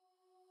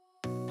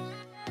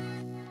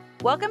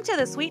Welcome to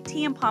the Sweet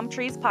Tea and Palm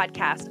Trees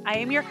podcast. I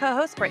am your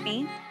co-host,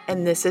 Brittany.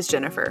 And this is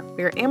Jennifer.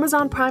 We are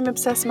Amazon Prime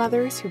obsessed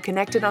mothers who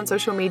connected on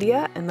social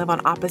media and live on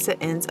opposite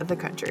ends of the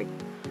country.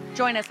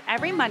 Join us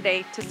every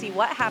Monday to see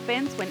what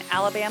happens when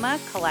Alabama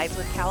collides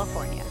with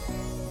California.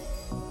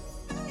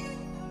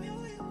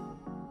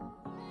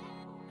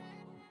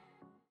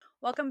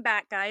 Welcome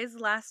back, guys.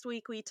 Last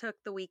week we took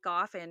the week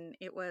off and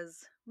it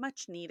was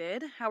much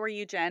needed. How are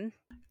you, Jen?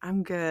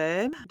 I'm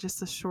good.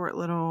 Just a short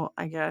little,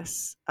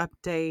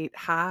 update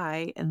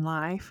high in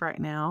life right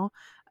now.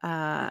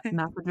 Not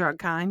the drug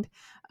kind.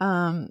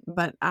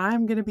 But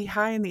I'm going to be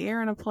high in the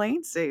air on a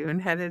plane soon,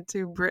 headed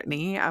to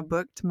Brittany. I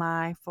booked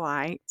my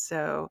flight,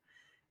 so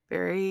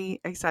very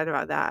excited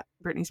about that.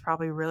 Brittany's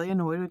probably really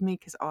annoyed with me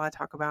because all I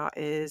talk about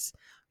is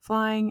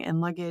flying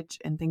and luggage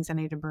and things I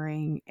need to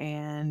bring.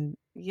 And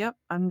yep,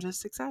 I'm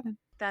just excited.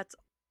 That's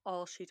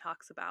all she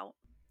talks about.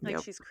 Like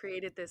Yep. she's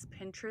created this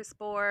Pinterest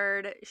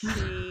board.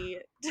 She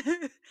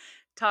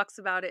talks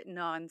about it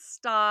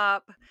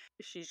nonstop.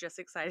 She's just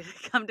excited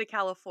to come to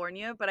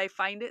California. But I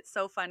find it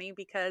so funny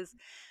because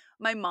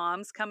my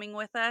mom's coming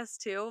with us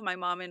too. My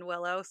mom and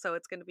Willow. So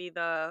it's going to be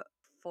the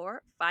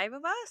four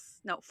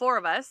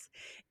of us.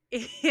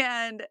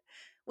 And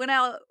when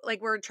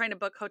we're trying to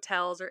book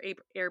hotels or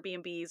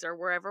Airbnbs or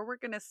wherever we're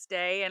going to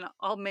stay, and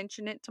I'll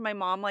mention it to my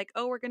mom, like,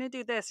 oh, we're going to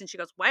do this. And she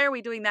goes, why are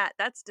we doing that?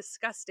 That's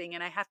disgusting.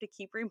 And I have to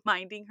keep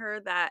reminding her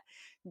that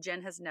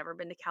Jen has never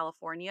been to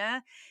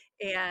California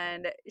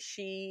and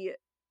she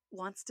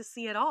wants to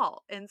see it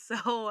all. And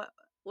so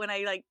when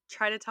I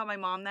try to tell my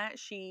mom that,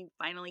 she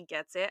finally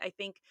gets it. I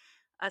think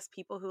us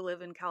people who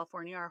live in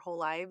California our whole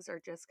lives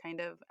are just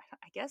kind of,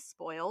 I guess,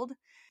 spoiled.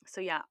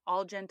 So yeah,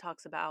 all Jen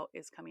talks about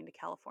is coming to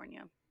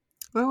California.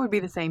 Well, it would be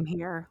the same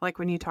here. Like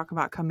when you talk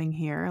about coming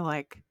here,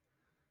 like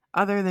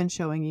other than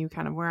showing you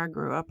kind of where I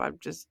grew up, I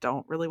just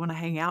don't really want to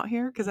hang out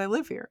here because I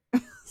live here.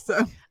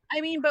 So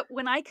I mean, but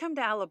when I come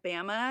to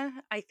Alabama,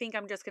 I think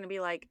I'm just going to be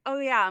like, oh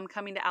yeah, I'm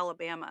coming to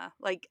Alabama.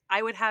 Like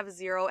I would have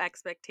zero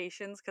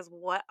expectations because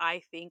what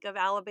I think of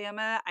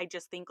Alabama, I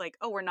just think like,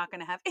 oh, we're not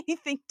going to have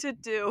anything to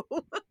do.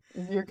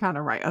 you're kind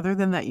of right. Other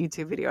than that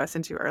YouTube video I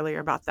sent you earlier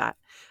about that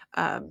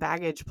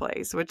baggage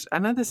place, which I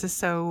know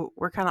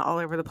we're kind of all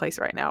over the place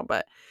right now,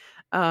 but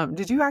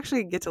did you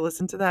actually get to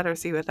listen to that or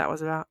see what that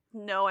was about?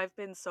 No, I've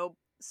been so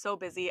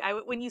busy.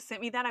 When you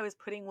sent me that, I was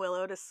putting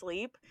Willow to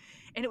sleep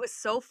and it was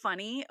so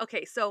funny.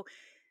 Okay, so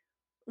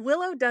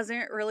Willow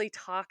doesn't really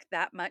talk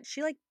that much.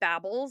 She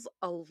babbles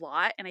a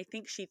lot and I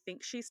think she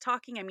thinks she's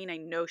talking. I mean, I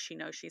know she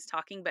knows she's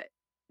talking, but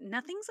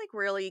nothing's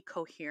really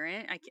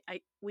coherent.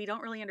 We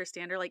don't really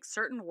understand her. Like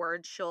certain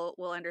words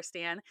will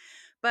understand.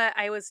 But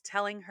I was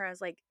telling her, I was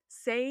like,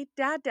 say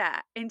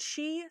dada. And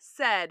she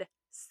said,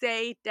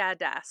 say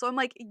dada. So I'm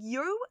like,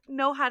 you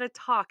know how to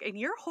talk and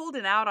you're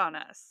holding out on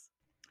us.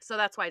 So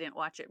that's why I didn't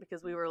watch it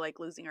because we were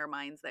losing our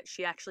minds that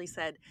she actually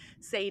said,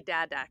 say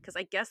dada. Because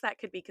I guess that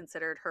could be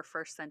considered her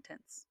first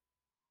sentence.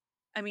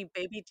 I mean,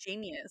 baby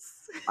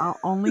genius.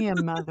 Only a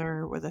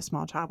mother with a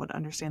small child would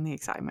understand the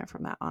excitement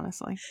from that,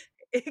 honestly.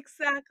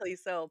 Exactly.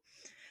 So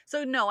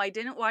no, I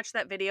didn't watch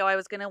that video. I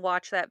was going to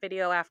watch that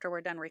video after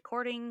we're done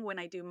recording when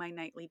I do my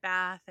nightly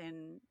bath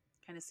and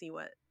kind of see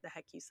what the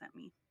heck you sent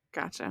me.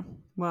 Gotcha.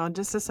 Well,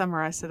 just to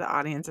summarize to the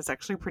audience, it's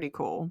actually pretty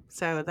cool.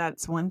 So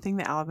that's one thing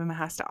that Alabama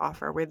has to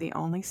offer. We're the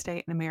only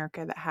state in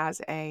America that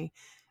has a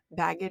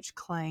baggage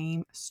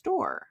claim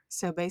store.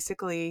 So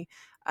basically,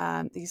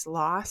 these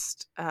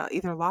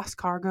either lost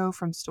cargo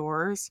from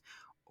stores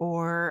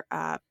or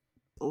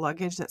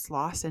luggage that's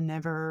lost and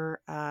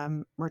never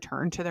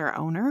returned to their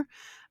owner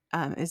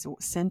is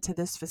sent to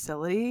this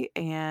facility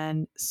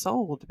and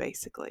sold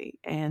basically.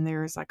 And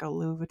there's a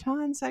Louis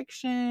Vuitton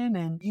section,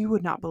 and you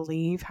would not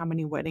believe how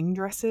many wedding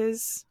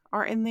dresses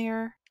are in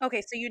there.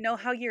 Okay, so you know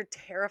how you're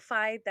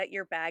terrified that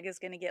your bag is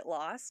going to get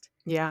lost?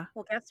 Yeah.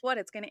 Well, guess what?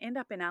 It's going to end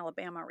up in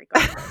Alabama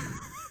regardless.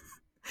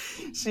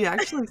 She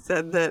actually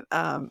said that,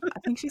 I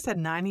think she said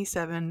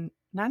 97.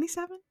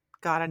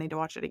 God, I need to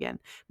watch it again.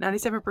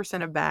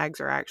 97% of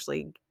bags are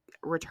actually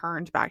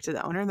returned back to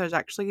the owner. There's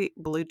actually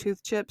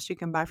Bluetooth chips you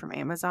can buy from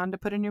Amazon to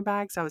put in your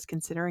bag. So I was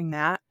considering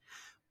that,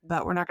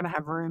 but we're not going to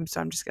have room.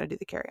 So I'm just going to do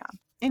the carry on.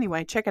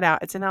 Anyway, check it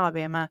out. It's in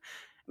Alabama.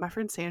 My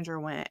friend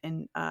Sandra went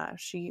and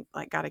she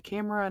got a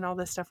camera and all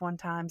this stuff one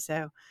time.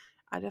 So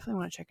I definitely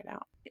want to check it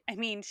out. I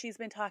mean, she's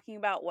been talking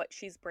about what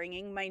she's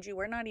bringing. Mind you,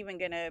 we're not even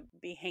going to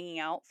be hanging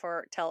out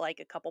for till a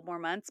couple more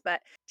months,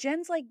 but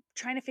Jen's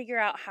trying to figure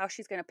out how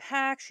she's going to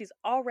pack. She's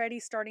already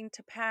starting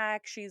to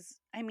pack.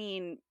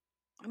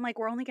 I'm like,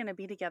 we're only going to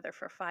be together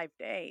for 5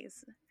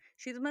 days.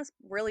 She must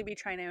really be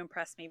trying to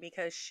impress me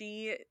because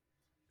she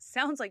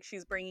sounds like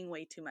she's bringing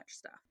way too much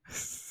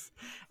stuff.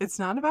 It's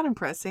not about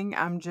impressing.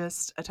 I'm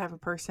just a type of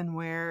person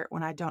where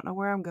when I don't know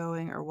where I'm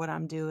going or what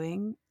I'm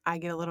doing, I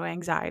get a little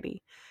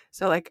anxiety.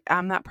 So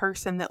I'm that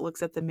person that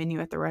looks at the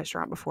menu at the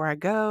restaurant before I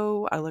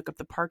go. I look up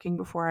the parking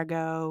before I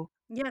go.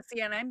 Yeah,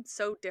 see, and I'm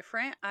so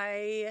different.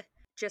 I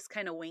just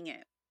kind of wing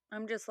it.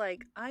 I'm just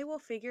like, I will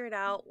figure it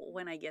out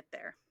when I get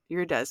there.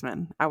 You're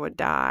Desmond. I would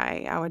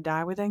die. I would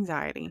die with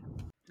anxiety.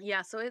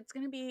 Yeah, so it's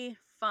going to be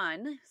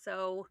fun.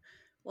 So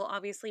we'll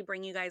obviously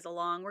bring you guys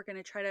along. We're going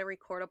to try to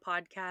record a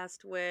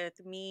podcast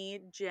with me,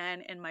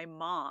 Jen, and my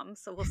mom.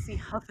 So we'll see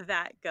how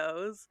that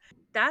goes.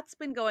 That's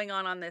been going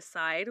on this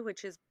side,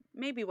 which is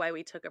maybe why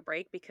we took a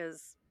break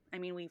because I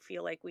mean, we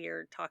feel like we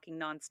are talking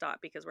nonstop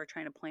because we're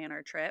trying to plan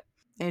our trip.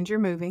 And you're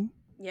moving.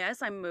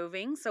 Yes, I'm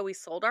moving. So we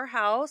sold our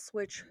house,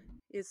 which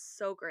is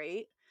so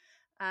great.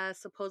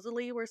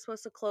 Supposedly, we're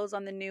supposed to close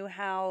on the new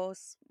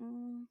house.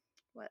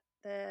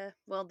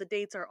 The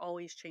dates are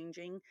always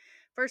changing.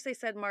 First, they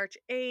said March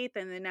 8th,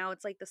 and then now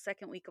it's like the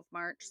second week of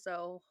March.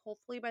 So,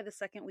 hopefully, by the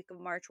second week of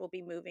March, we'll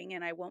be moving,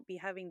 and I won't be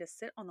having to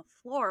sit on the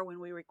floor when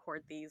we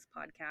record these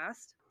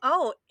podcasts.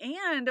 Oh,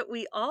 and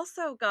we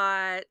also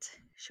got,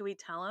 should we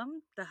tell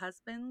them the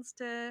husbands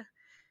to,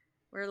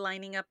 we're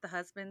lining up the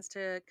husbands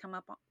to come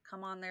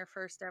on their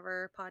first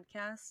ever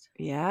podcast?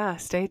 Yeah,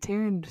 stay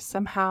tuned.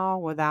 Somehow,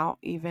 without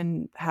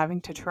even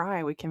having to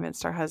try, we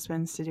convinced our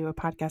husbands to do a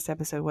podcast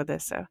episode with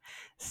us. So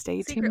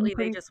stay tuned. Secretly, they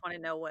Pretty just want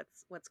to know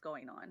what's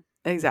going on.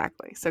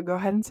 exactly. So go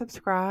ahead and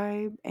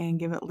subscribe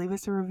and leave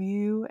us a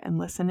review and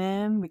listen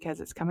in because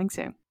it's coming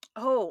soon.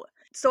 Oh,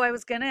 so I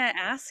was gonna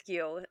ask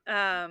you,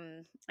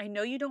 I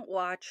know you don't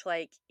watch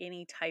like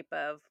any type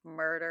of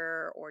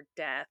murder or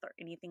death or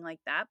anything like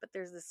that, but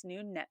there's this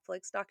new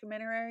Netflix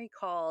documentary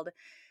called,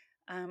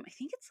 I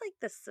think it's like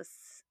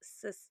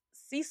the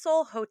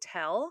Cecil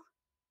Hotel.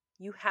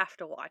 You have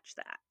to watch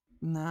that.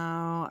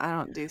 No, I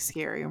don't do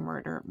scary or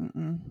murder.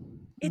 Mm-mm.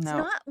 It's No.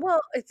 not,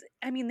 well, it's,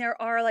 I mean, there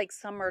are like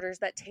some murders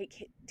that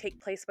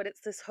take place, but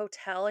it's this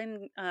hotel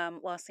in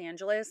Los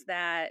Angeles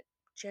that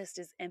just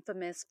is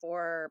infamous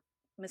for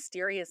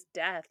mysterious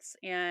deaths,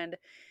 and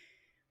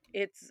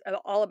it's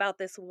all about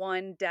this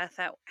one death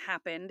that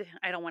happened.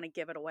 I don't want to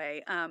give it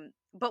away.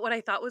 But what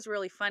I thought was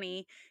really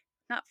funny,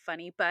 not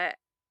funny, but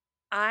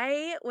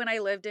when I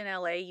lived in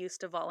LA,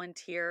 used to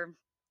volunteer.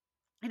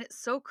 And it's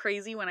so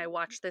crazy when I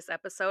watch this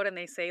episode and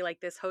they say like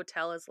this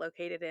hotel is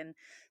located in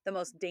the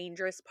most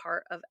dangerous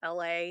part of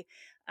LA.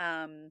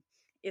 Um,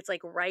 it's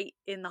like right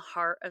in the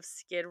heart of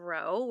Skid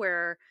Row,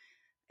 where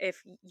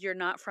if you're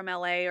not from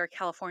LA or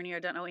California or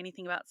don't know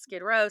anything about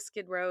Skid Row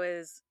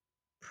is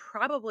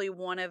probably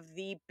one of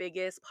the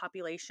biggest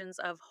populations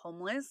of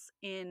homeless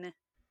in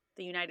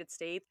the United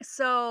States.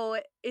 So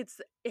it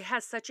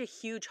has such a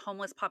huge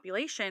homeless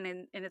population,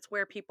 and it's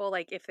where people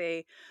like if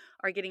they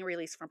are getting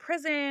released from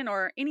prison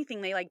or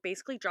anything, they like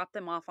basically drop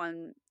them off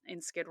on in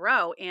Skid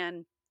Row,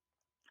 and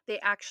they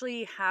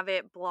actually have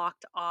it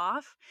blocked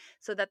off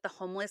so that the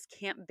homeless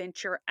can't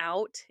venture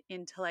out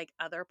into like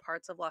other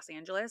parts of Los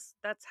Angeles.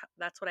 That's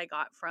what I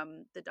got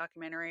from the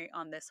documentary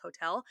on this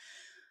hotel.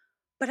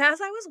 But as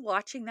I was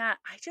watching that,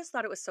 I just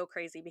thought it was so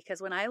crazy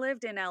because when I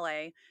lived in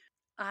LA,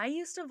 I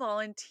used to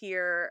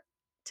volunteer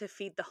to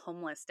feed the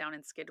homeless down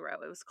in Skid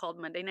Row. It was called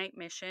Monday Night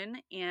Mission,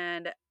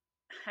 and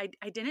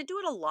I didn't do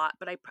it a lot,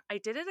 but I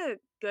did it a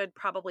good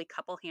probably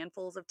couple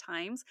handfuls of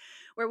times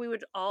where we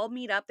would all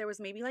meet up. There was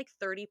maybe like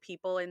 30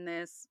 people in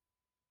this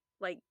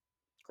like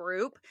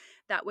group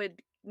that would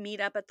meet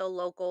up at the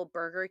local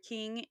Burger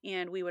King,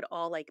 and we would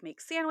all like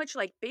make sandwich,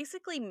 like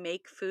basically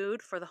make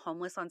food for the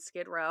homeless on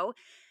Skid Row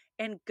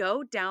and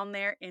go down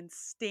there and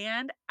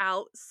stand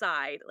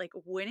outside like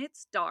when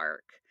it's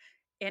dark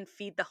and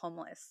feed the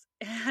homeless.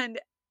 And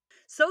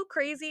so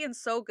crazy and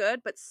so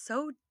good, but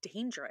so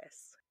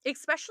dangerous.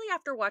 Especially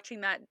after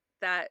watching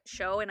that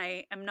show, and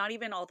I am not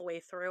even all the way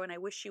through, and I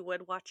wish you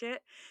would watch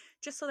it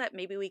just so that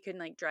maybe we can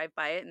like drive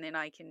by it and then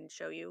I can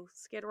show you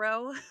Skid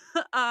Row.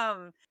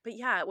 But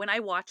yeah, when I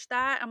watched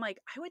that, I'm like,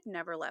 I would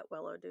never let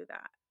Willow do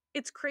that.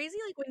 It's crazy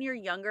like when you're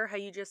younger how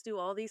you just do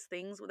all these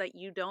things that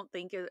you don't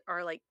think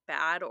are like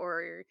bad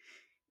or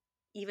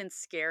even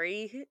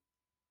scary,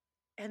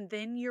 and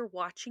then you're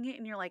watching it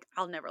and you're like,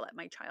 I'll never let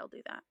my child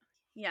do that.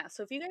 Yeah,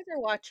 so if you guys are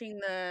watching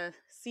the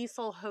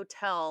Cecil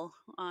Hotel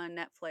on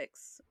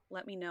Netflix,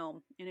 let me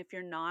know. And if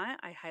you're not,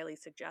 I highly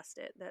suggest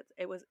it. That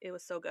it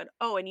was so good.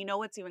 Oh, and you know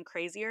what's even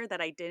crazier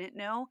that I didn't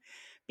know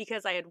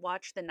because I had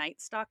watched The Night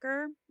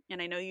Stalker,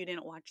 and I know you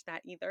didn't watch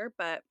that either,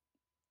 but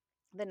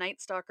The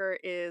Night Stalker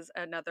is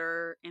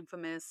another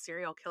infamous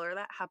serial killer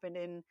that happened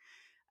in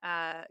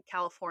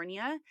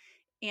California,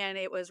 and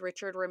it was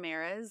Richard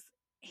Ramirez,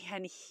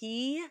 and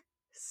he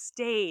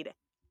stayed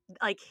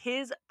like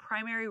his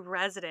primary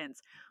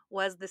residence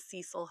was the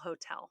Cecil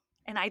Hotel.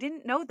 And I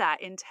didn't know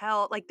that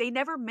until like they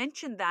never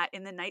mentioned that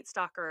in the Night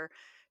Stalker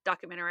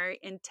documentary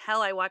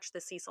until I watched the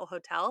Cecil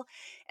Hotel.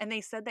 And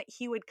they said that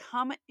he would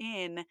come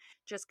in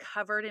just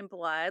covered in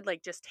blood,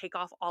 like just take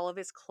off all of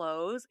his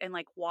clothes and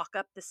like walk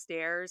up the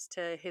stairs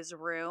to his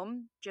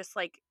room, just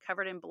like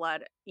covered in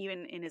blood,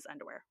 even in his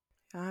underwear.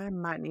 I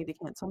might need to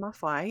cancel my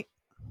flight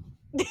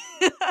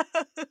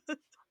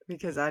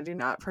because I do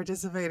not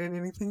participate in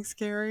anything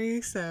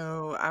scary.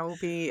 So I will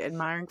be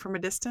admiring from a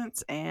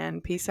distance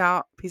and peace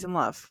out, peace and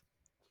love.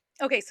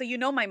 Okay, so you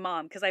know my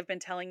mom because I've been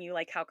telling you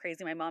like how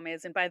crazy my mom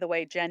is. And by the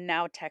way, Jen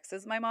now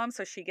texts my mom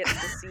so she gets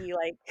to see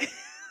like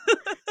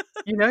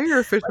You know your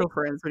official like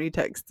friends when you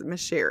text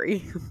Miss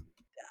Sherry.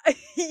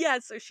 Yeah,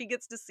 so she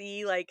gets to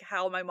see, like,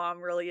 how my mom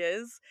really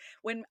is.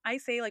 When I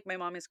say, like, my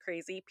mom is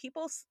crazy,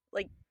 people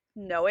like,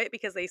 know it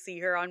because they see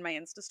her on my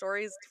Insta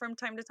stories from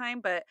time to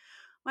time, but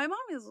my mom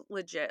is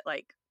legit,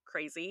 like,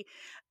 crazy,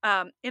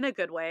 in a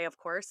good way, of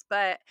course,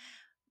 but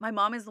my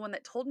mom is the one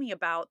that told me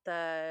about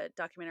the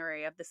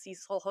documentary of the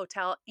Cecil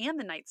Hotel and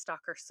the Night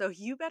Stalker, so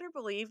you better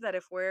believe that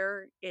if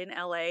we're in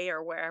LA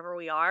or wherever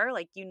we are,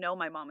 like,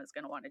 my mom is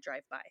gonna wanna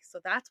drive by, so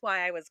that's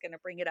why I was gonna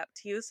bring it up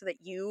to you so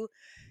that you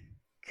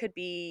could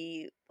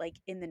be, like,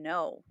 in the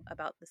know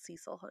about the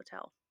Cecil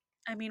Hotel.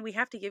 I mean, we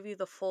have to give you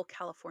the full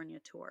California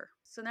tour.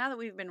 So now that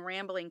we've been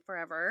rambling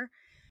forever,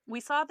 we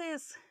saw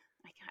this.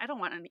 I don't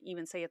want to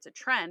even say it's a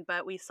trend,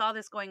 but we saw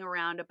this going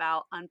around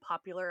about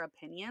unpopular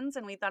opinions,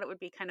 and we thought it would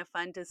be kind of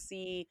fun to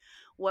see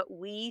what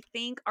we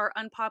think are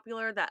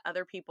unpopular that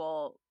other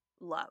people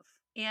love.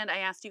 And I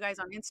asked you guys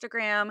on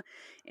Instagram,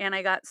 and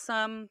I got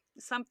some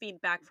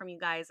feedback from you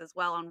guys as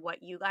well on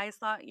what you guys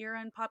thought your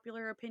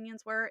unpopular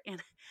opinions were.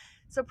 And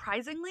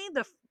surprisingly,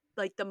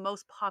 the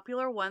most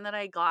popular one that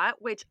I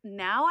got, which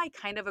now I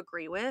kind of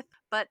agree with,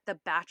 but The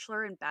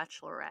Bachelor and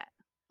Bachelorette.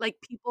 Like,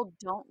 people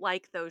don't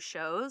like those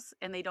shows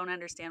and they don't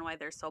understand why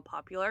they're so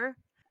popular.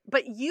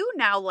 But you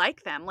now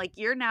like them. Like,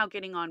 you're now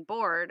getting on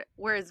board.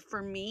 Whereas for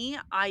me,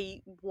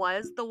 I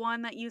was the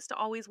one that used to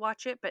always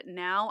watch it, but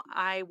now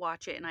I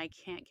watch it and I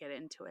can't get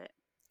into it.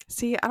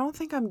 See, I don't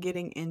think I'm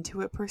getting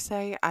into it per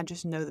se. I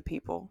just know the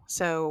people.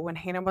 So when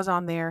Hannah was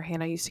on there,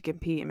 Hannah used to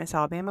compete in Miss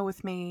Alabama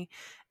with me.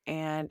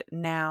 And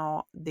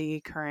now the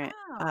current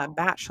Oh.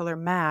 bachelor,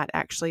 Matt,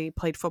 actually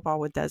played football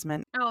with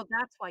Desmond. Oh,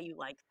 that's why you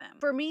like them.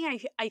 For me,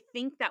 I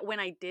think that when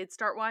I did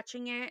start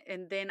watching it,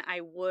 and then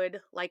I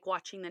would like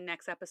watching the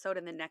next episode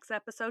and the next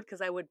episode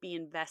because I would be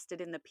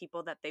invested in the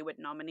people that they would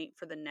nominate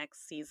for the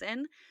next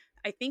season.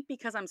 I think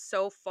because I'm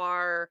so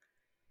far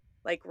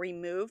like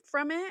removed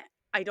from it,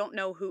 I don't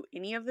know who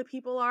any of the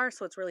people are,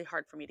 so it's really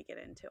hard for me to get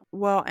into.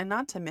 Well, and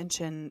not to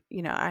mention,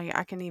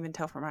 I can even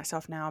tell for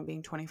myself now,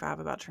 being 25,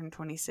 about to turn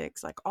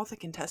 26, like all the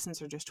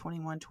contestants are just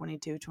 21,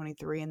 22,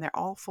 23, and they're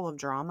all full of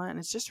drama. And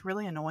it's just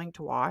really annoying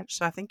to watch.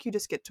 So I think you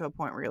just get to a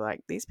point where you're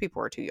like, these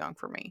people are too young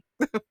for me.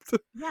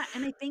 Yeah,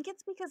 and I think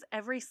it's because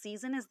every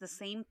season is the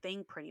same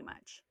thing pretty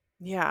much.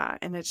 Yeah,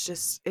 and it's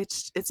just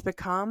it's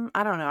become,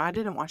 I don't know, I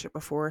didn't watch it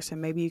before, so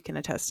maybe you can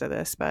attest to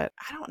this, but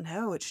I don't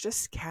know, it's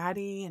just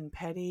catty and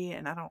petty,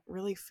 and I don't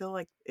really feel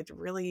like it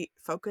really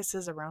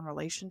focuses around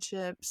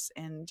relationships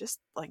and just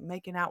like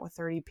making out with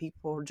 30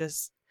 people.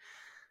 Just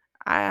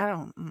I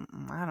don't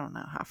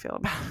know how I feel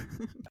about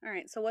it. All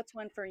right, so what's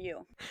one for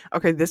you?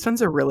 Okay, this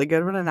one's a really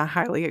good one, and I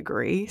highly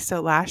agree.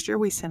 So last year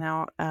we sent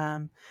out,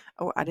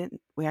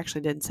 we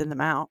actually didn't send them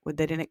out.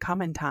 They didn't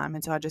come in time,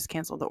 and so I just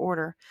canceled the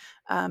order.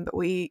 But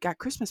we got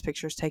Christmas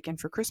pictures taken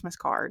for Christmas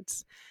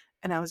cards,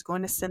 and I was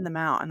going to send them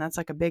out, and that's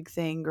like a big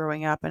thing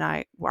growing up.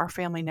 And our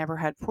family never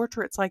had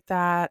portraits like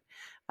that,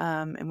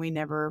 and we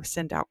never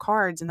sent out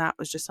cards, and that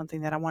was just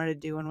something that I wanted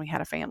to do when we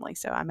had a family.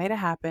 So I made it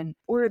happen.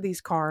 Ordered these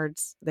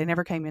cards. They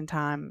never came in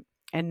time.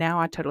 And now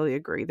I totally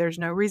agree. There's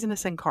no reason to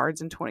send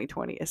cards in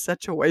 2020. It's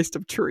such a waste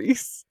of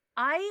trees.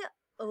 I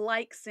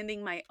like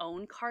sending my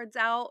own cards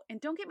out,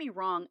 and don't get me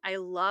wrong, I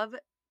love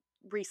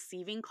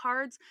receiving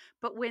cards,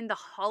 but when the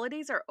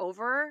holidays are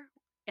over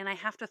and I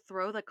have to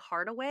throw the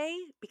card away,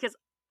 because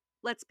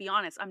let's be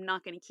honest, I'm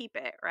not going to keep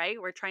it,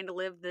 right? We're trying to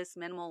live this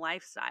minimal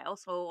lifestyle,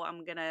 so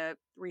I'm going to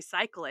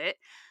recycle it.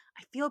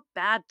 I feel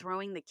bad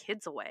throwing the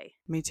kids away.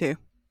 Me too.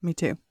 Me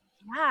too.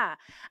 Yeah,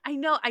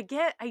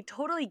 I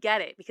totally get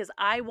it because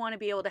I want to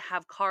be able to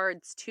have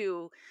cards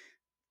too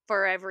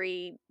for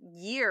every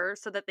year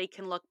so that they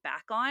can look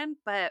back on,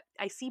 but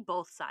I see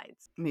both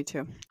sides. Me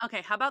too.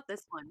 Okay, how about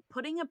this one?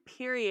 Putting a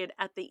period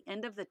at the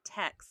end of the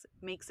text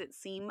makes it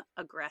seem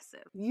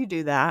aggressive. You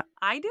do that.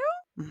 I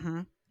do? Hmm.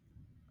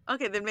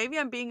 Okay, then maybe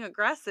I'm being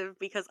aggressive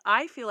because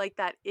I feel like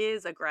that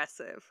is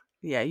aggressive.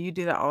 Yeah, you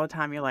do that all the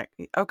time. You're like,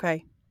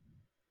 okay.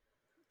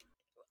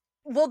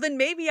 Well, then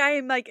maybe I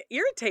am like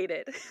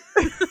irritated.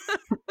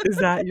 Is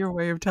that your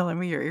way of telling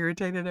me you're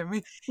irritated at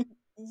me?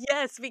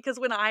 Yes, because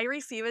when I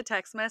receive a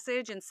text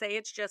message and say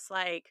it's just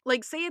like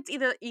say it's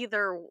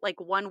either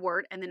like one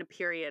word and then a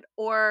period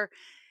or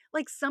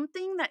like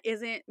something that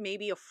isn't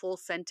maybe a full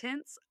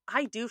sentence,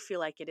 I do feel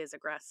like it is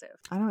aggressive.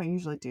 I don't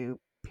usually do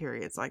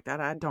periods like that.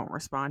 I don't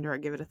respond or I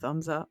give it a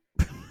thumbs up.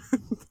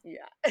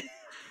 Yeah.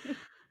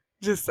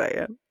 Just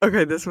saying.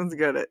 Okay, this one's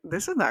good.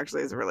 This one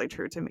actually is really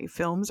true to me.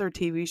 Films or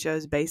TV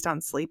shows based on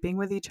sleeping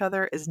with each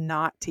other is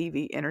not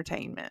TV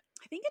entertainment.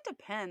 I think it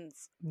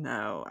depends.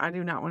 No, I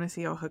do not want to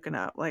see y'all hooking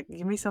up. Like,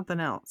 give me something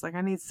else. Like,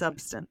 I need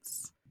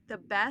substance. The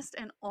best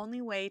and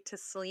only way to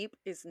sleep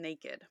is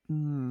naked.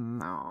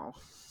 No.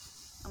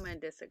 I'm going to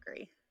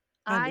disagree.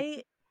 And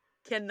I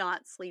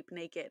cannot sleep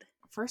naked.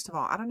 first of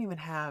all, I don't even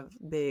have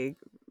big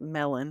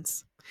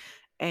melons.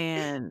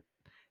 And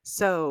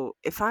so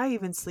if I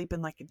even sleep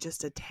in like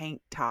just a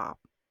tank top,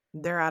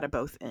 they're out of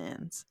both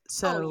ends. Oh,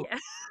 So yeah.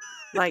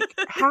 like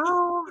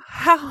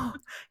how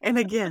and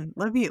again,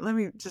 let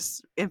me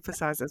just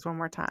emphasize this one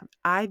more time.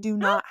 I do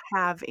not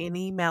have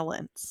any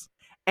melons.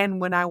 And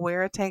when I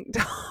wear a tank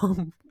top,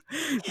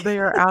 They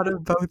are out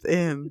of both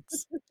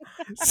ends.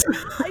 So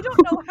I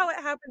don't know how it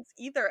happens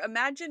either.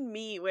 Imagine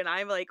me when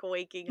I'm like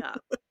waking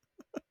up.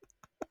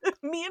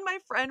 Me and my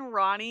friend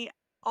Ronnie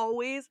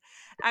always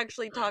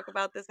actually talk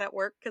about this at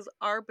work because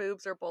our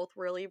boobs are both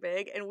really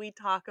big and we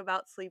talk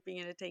about sleeping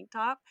in a tank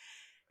top.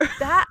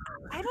 That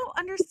I don't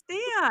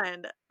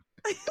understand.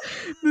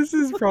 this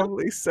is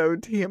probably so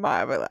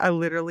TMI, but I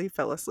literally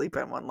fell asleep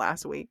in one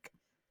last week.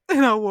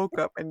 And I woke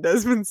up and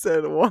Desmond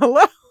said,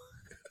 "Voila."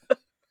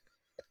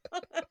 He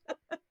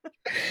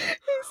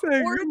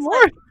said, Or "Good it's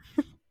like morning."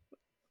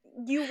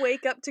 you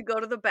wake up to go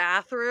to the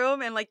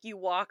bathroom and like you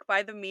walk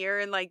by the mirror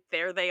and like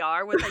there they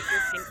are with like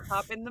your tank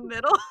top in the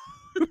middle.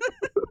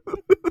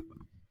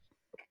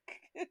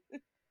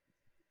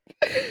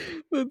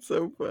 That's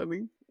so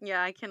funny.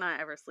 Yeah, I cannot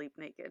ever sleep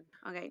naked.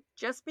 Okay,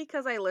 just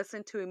because I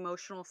listen to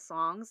emotional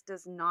songs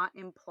does not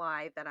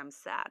imply that I'm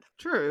sad.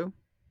 True.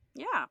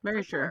 Yeah, for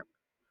Very true. sure.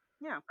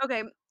 Yeah.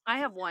 Okay, I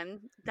have one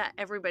that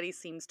everybody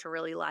seems to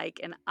really like,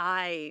 and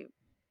I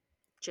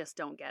just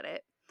don't get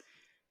it.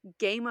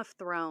 Game of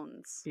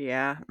Thrones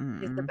Yeah.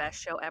 is the Mm-mm.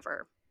 best show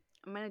ever.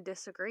 I'm going to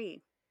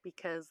disagree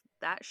because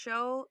that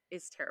show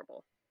is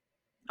terrible.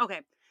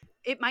 Okay,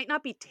 it might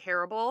not be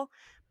terrible,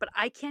 but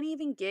I can't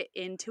even get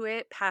into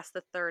it past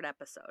the third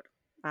episode.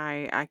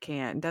 I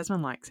can't.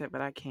 Desmond likes it, but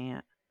I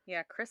can't.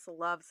 Yeah, Chris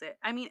loves it.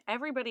 I mean,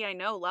 everybody I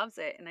know loves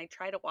it, and I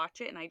try to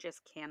watch it, and I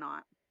just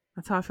cannot.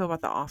 That's how I feel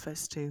about The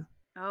Office too.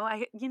 Oh,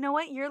 you know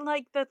what? You're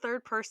like the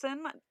third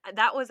person.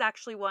 That was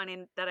actually one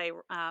in that I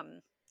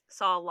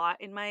saw a lot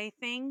in my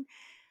thing.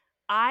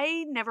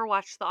 I never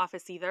watched The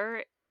Office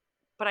either,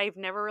 but I've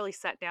never really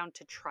sat down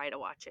to try to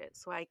watch it,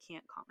 so I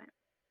can't comment.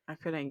 I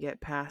couldn't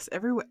get past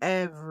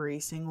every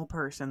single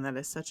person that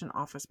is such an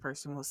Office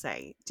person will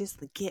say,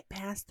 just get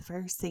past the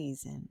first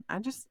season.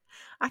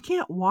 I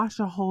can't watch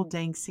a whole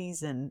dang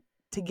season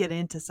to get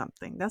into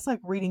something. That's like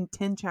reading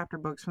 10 chapter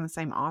books from the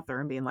same author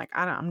and being like,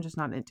 I'm just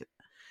not into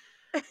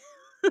it.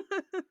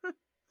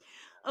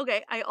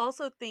 Okay, I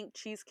also think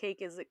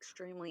cheesecake is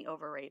extremely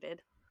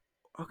overrated.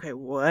 Okay,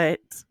 what?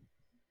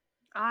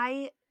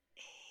 I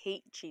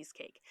hate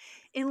cheesecake.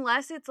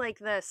 Unless it's like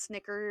the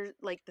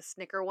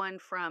Snicker one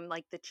from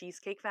like the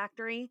Cheesecake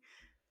Factory.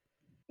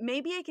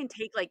 Maybe I can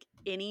take like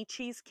any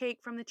cheesecake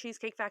from the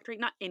Cheesecake Factory,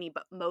 not any,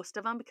 but most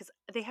of them because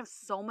they have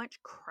so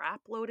much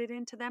crap loaded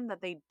into them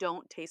that they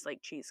don't taste like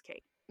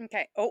cheesecake.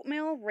 Okay,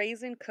 oatmeal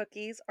raisin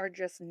cookies are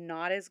just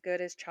not as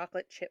good as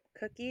chocolate chip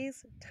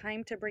cookies.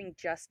 Time to bring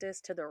justice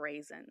to the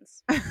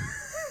raisins.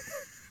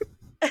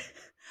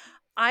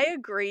 I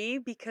agree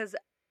because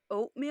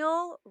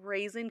oatmeal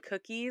raisin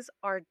cookies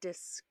are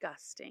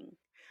disgusting.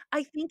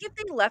 I think if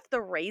they left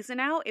the raisin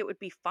out, it would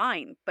be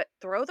fine, but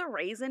throw the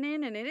raisin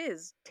in and it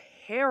is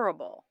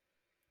terrible.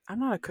 I'm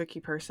not a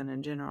cookie person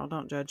in general.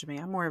 Don't judge me.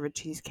 I'm more of a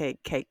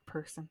cheesecake cake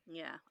person.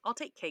 Yeah, I'll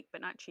take cake,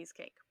 but not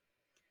cheesecake.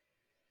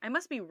 I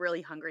must be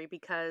really hungry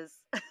because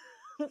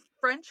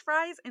French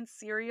fries and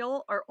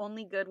cereal are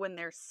only good when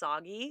they're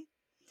soggy.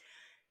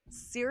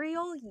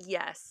 Cereal,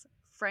 yes.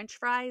 French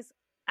fries,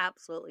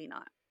 absolutely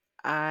not.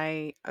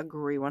 I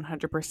agree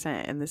 100%.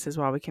 And this is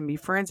why we can be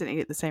friends and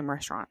eat at the same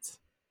restaurants.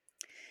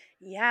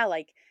 Yeah,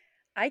 like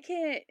I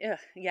can't, ugh,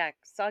 yeah,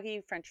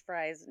 soggy French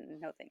fries,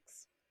 no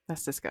thanks.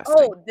 That's disgusting.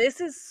 Oh,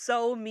 this is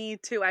so me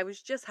too. I was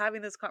just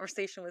having this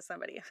conversation with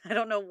somebody. I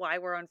don't know why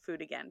we're on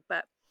food again,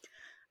 but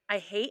I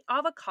hate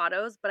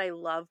avocados, but I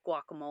love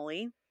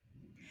guacamole.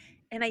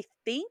 And I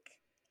think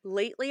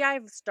lately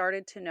I've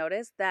started to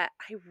notice that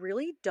I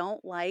really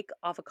don't like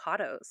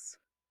avocados,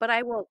 but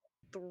I will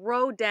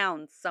throw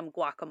down some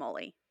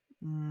guacamole.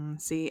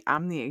 See,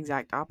 I'm the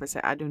exact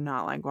opposite. I do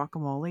not like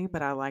guacamole,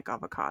 but I like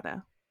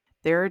avocado.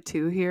 There are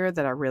two here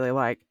that I really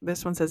like.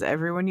 This one says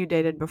everyone you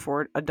dated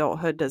before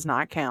adulthood does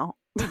not count.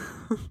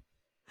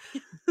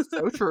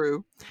 So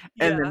true.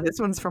 And then Yeah. this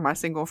one's for my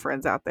single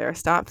friends out there.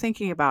 Stop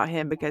thinking about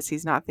him because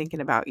he's not thinking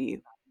about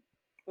you.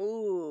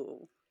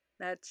 Ooh,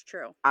 that's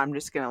true. I'm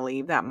just going to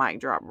leave that mic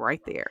drop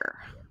right there.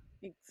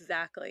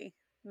 Exactly.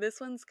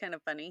 This one's kind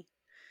of funny.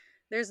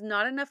 There's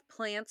not enough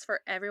plants for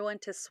everyone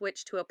to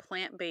switch to a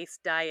plant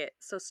based diet,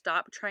 so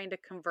stop trying to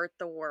convert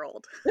the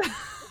world.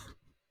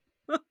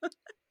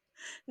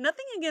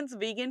 Nothing against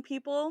vegan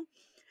people,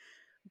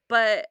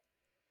 but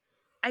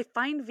I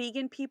find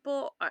vegan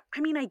people, I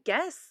mean, I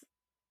guess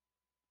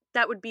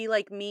that would be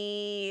like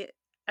me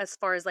as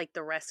far as like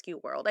the rescue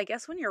world. I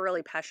guess when you're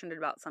really passionate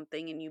about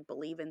something and you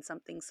believe in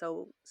something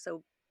so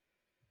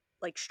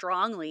like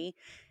strongly,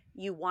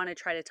 you want to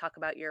try to talk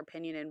about your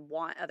opinion and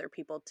want other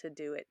people to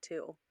do it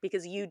too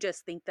because you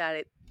just think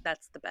that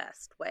that's the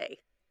best way.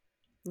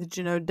 Did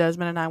you know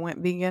Desmond and I went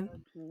vegan?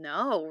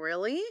 No,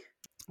 really?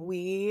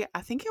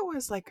 I think it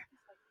was like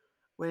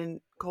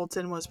when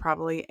Colton was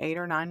probably 8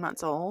 or 9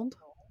 months old.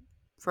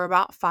 For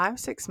about 5,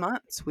 6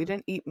 months, we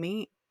didn't eat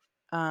meat.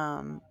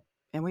 Um,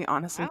 and we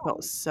honestly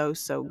felt Wow.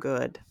 so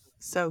good.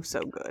 So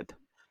good.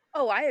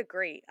 Oh, I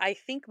agree. I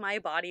think my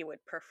body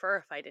would prefer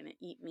if I didn't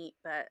eat meat,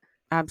 but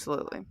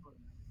Absolutely.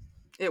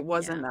 It yeah.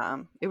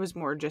 wasn't, it was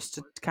more just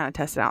to kind of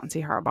test it out and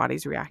see how our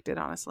bodies reacted,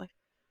 honestly.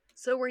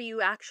 So were you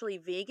actually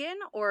vegan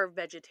or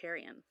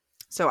vegetarian?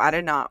 So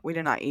we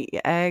did not eat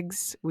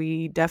eggs.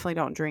 We definitely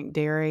don't drink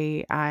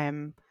dairy. I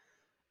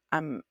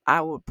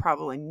will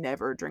probably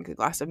never drink a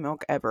glass of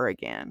milk ever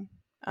again.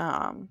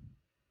 Um,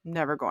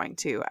 Never going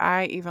to.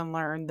 I even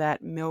learned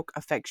that milk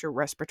affects your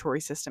respiratory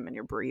system and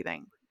your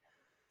breathing.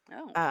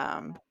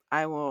 Oh.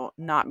 I will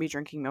not be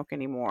drinking milk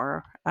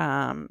anymore.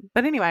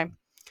 But anyway,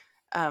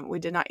 we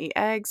did not eat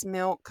eggs,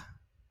 milk,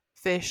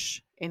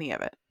 fish, any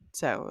of it.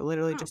 So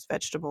literally Huh. just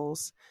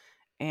vegetables.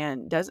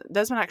 And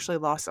Desmond actually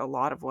lost a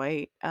lot of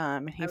weight.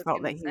 And he I was felt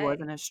gonna that he say.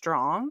 wasn't as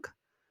strong.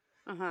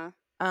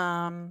 Uh-huh.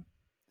 Um,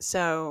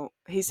 so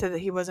he said that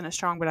he wasn't as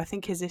strong, but I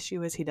think his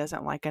issue is he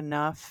doesn't like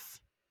enough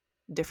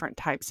different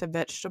types of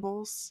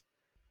vegetables.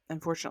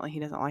 Unfortunately, he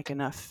doesn't like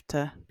enough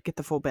to get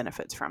the full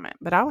benefits from it.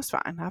 But I was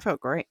fine. I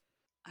felt great.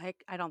 I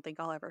don't think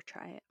I'll ever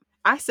try it.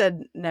 I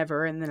said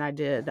never, and then I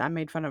did. I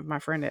made fun of my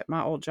friend at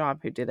my old job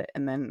who did it,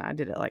 and then I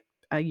did it like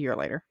a year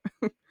later.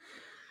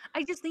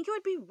 I just think it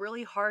would be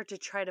really hard to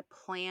try to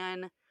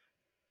plan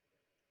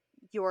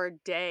your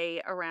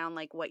day around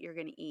like what you're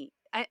gonna eat.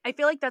 I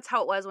feel like that's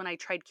how it was when I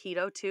tried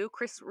keto too.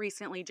 Chris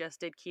recently just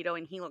did keto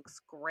and he looks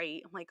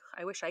great. I'm like,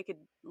 I wish I could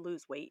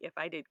lose weight if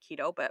I did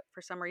keto, but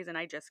for some reason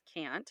I just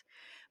can't.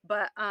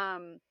 But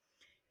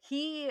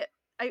he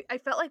I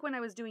felt like when I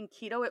was doing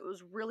keto, it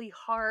was really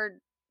hard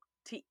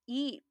to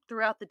eat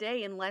throughout the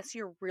day unless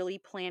you're really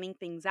planning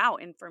things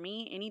out. And for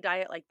me, any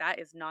diet like that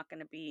is not going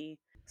to be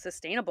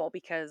sustainable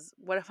because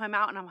what if I'm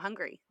out and I'm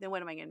hungry? Then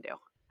what am I going to do?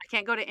 I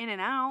can't go to In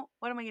and Out.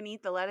 What am I going to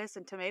eat? The lettuce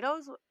and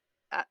tomatoes?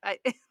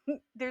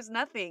 There's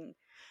nothing.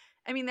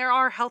 I mean, there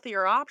are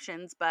healthier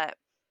options, but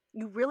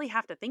you really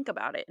have to think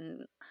about it.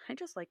 And I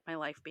just like my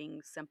life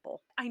being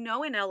simple. I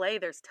know in LA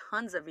there's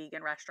tons of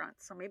vegan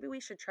restaurants, so maybe we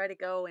should try to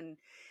go and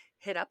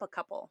hit up a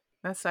couple.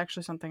 That's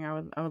actually something I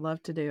would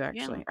love to do. Yeah,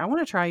 Actually, I want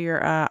to try your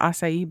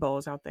acai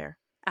bowls out there.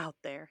 out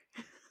there.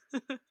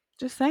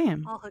 Just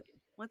saying. I'll hook.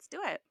 Let's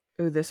do it.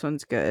 Ooh, this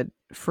one's good.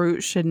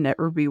 Fruit should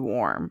never be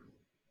warm.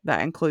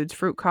 That includes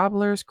fruit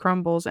cobblers,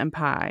 crumbles, and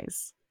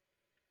pies.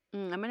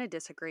 I'm gonna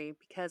disagree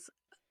because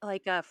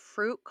like a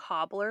fruit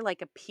cobbler,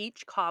 like a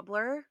peach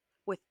cobbler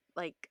with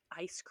like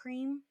ice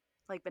cream,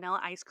 like vanilla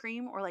ice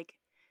cream, or like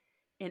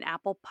an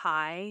apple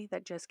pie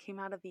that just came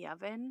out of the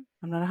oven.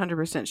 I'm not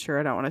 100% sure.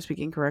 I don't want to speak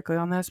incorrectly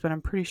on this, but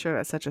I'm pretty sure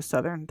that's such a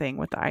southern thing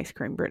with the ice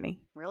cream,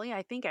 Brittany. Really,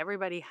 I think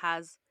everybody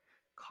has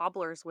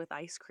cobblers with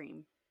ice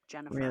cream,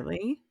 Jennifer.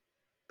 Really?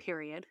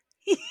 Period.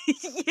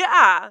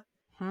 Yeah.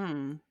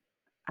 Hmm.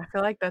 I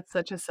feel like that's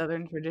such a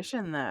southern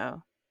tradition,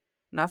 though.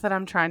 Not that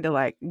I'm trying to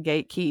like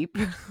gatekeep.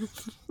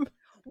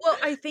 Well,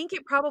 I think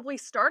it probably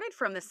started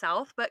from the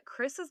South, but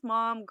Chris's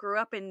mom grew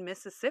up in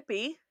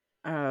Mississippi.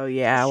 Oh, So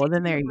yeah. she Well,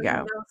 then there didn't you bring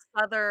go.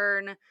 those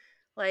Southern,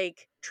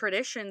 like,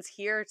 traditions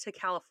here to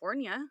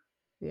California.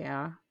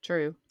 Yeah,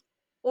 true.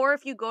 Or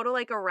if you go to,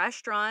 like, a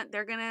restaurant,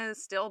 they're gonna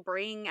still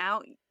bring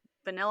out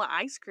vanilla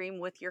ice cream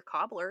with your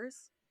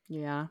cobblers.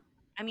 Yeah,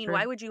 I mean, true.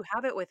 why would you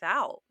have it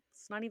without?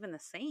 It's not even the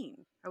same.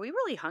 Are we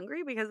really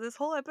hungry? Because this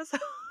whole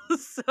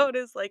episode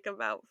is, like,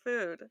 about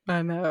food.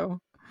 I know.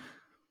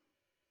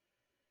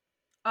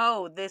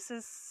 Oh, this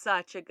is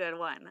such a good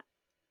one.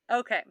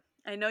 Okay.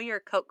 I know you're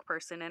a Coke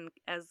person, and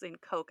as in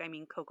Coke, I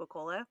mean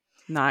Coca-Cola.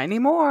 Not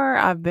anymore.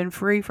 I've been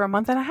free for a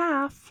month and a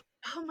half.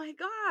 Oh my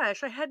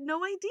gosh, I had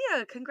no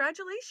idea. A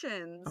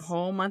Congratulations.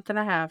 whole month and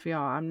a half,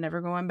 y'all. I'm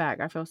never going back.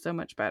 I feel so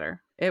much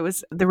better. It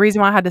was the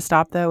reason why I had to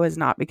stop though is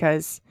not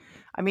because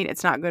I mean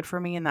it's not good for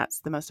me and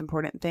that's the most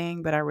important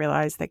thing, but I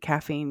realized that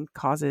caffeine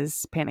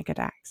causes panic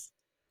attacks.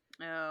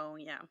 Oh,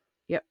 yeah.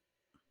 Yep.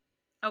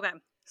 Okay.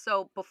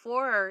 So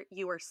before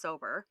you were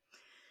sober,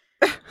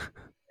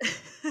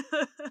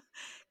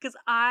 because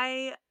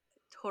I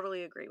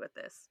totally agree with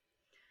this.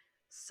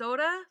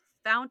 Soda,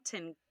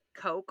 fountain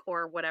Coke,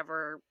 or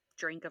whatever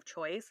drink of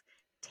choice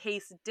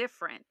tastes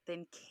different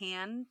than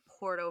can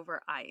poured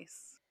over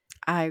ice.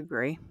 I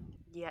agree.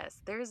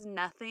 Yes, there's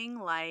nothing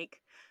like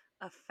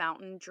a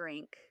fountain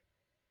drink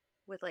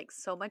with like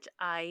so much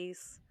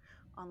ice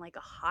on like a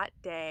hot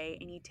day,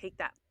 and you take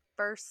that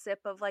first sip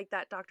of like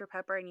that Dr.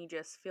 Pepper and you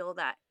just feel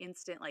that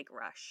instant like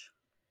rush.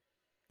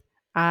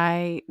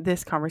 I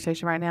This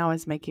conversation right now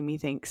is making me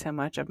think so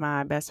much of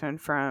my best friend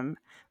from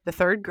the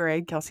third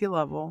grade, Kelsey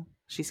Lovell.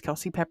 She's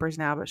Kelsey Peppers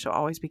now, but she'll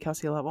always be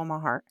Kelsey Lovell in my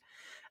heart.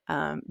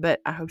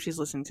 But I hope she's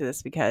listening to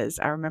this because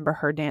I remember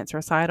her dance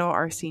recital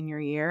our senior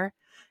year.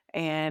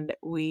 And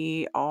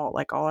we all,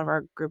 like all of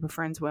our group of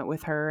friends, went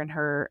with her, and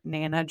her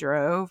Nana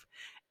drove.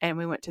 And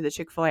we went to the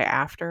Chick fil A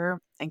after.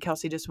 And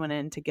Kelsey just went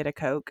in to get a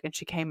Coke. And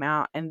she came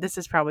out. And this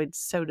is probably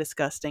so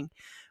disgusting.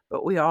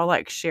 But we all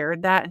like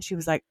shared that. And she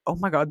was like, "Oh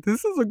my God,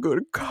 this is a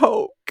good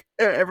Coke."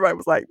 And everybody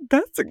was like,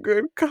 "That's a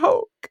good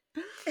Coke."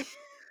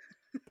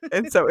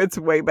 And so it's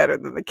way better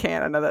than the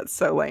can. I know that's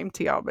so lame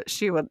to y'all, but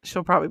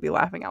she'll probably be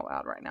laughing out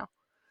loud right now.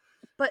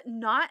 But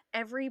not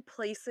every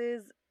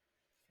place's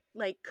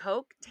like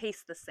Coke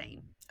tastes the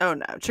same. Oh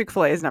no,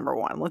 Chick-fil-A is number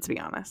one, let's be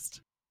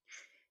honest.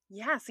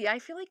 Yeah, see, I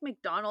feel like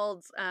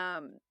McDonald's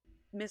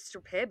Mr.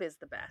 Pibb is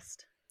the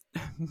best.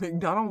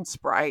 McDonald's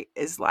Sprite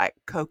is like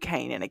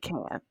cocaine in a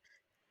can.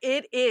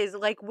 It is,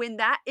 like, when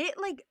that it,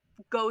 like,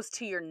 goes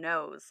to your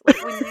nose.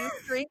 Like, when you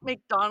drink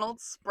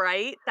McDonald's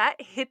Sprite, that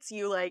hits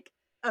you, like,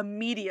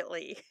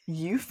 immediately.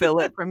 You feel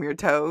it from your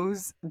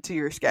toes to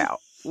your scalp.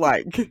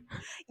 Like,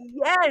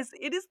 Yes,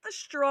 it is the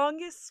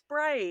strongest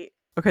Sprite.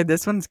 okay,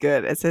 this one's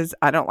good. It says,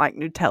 I don't like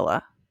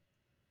Nutella.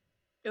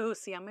 Ooh,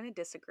 see, I'm gonna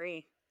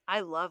disagree.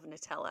 I love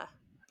Nutella.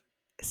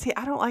 See,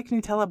 I don't like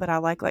Nutella, but I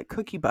like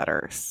cookie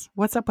butters.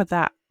 What's up with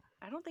that?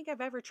 I don't think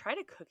I've ever tried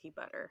a cookie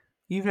butter.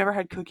 You've never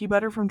had cookie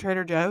butter from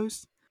Trader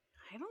Joe's?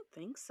 I don't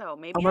think so. Oh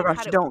Maybe my I've gosh,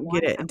 had it don't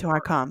get once it at until I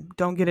work. come.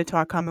 Don't get it till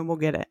I come and we'll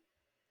get it.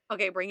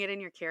 Okay, bring it in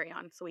your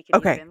carry-on so we can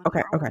eat it Okay, in the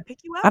okay, car when okay. I pick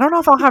you I up. don't know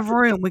if I'll have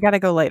room. We got to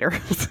go later.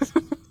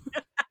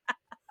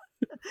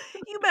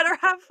 You better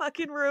have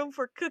fucking room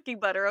for cookie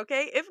butter,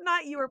 okay? If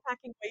not, you are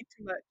packing way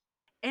too much.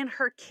 And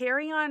her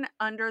carry-on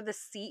under the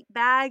seat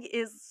bag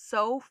is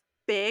so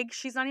big,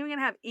 she's not even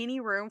gonna have any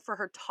room for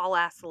her tall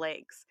ass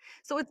legs.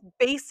 So it's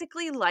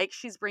basically like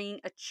she's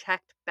bringing a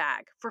checked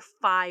bag for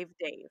 5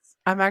 days.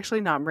 I'm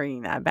actually not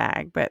bringing that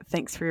bag, but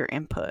thanks for your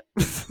input.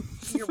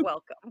 You're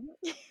welcome.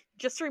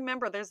 Just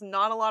remember, there's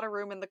not a lot of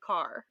room in the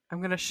car. I'm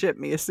going to ship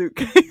me a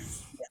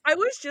suitcase. I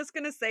was just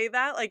gonna say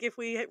that, like, if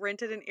we had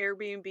rented an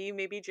Airbnb,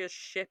 maybe just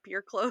ship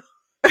your clothes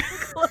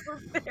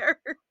clothes there.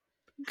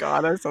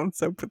 God, I sound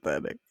so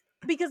pathetic.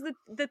 Because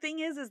the thing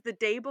is the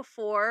day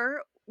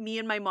before, me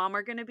and my mom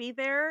are gonna be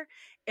there,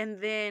 and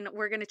then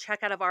we're gonna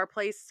check out of our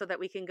place so that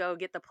we can go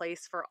get the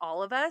place for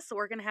all of us. So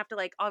we're gonna have to,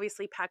 like,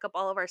 obviously pack up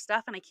all of our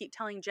stuff, and I keep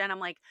telling Jen, I'm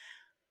like,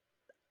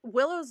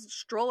 Willow's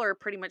stroller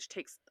pretty much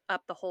takes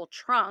up the whole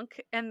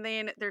trunk, and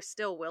then there's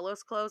still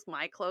Willow's clothes,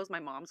 my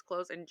mom's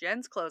clothes, and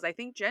Jen's clothes. I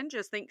think Jen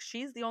just thinks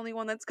she's the only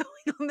one that's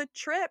going on the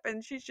trip,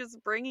 and she's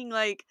just bringing,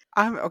 like,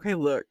 I'm okay.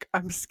 Look,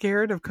 I'm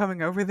scared of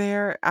coming over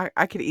there.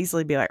 I could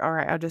easily be like, all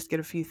right, I'll just get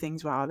a few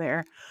things while I'm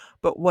there.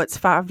 But what's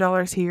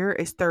 $5 here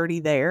is 30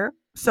 there.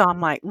 So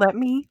I'm like, let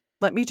me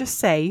just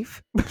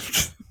save.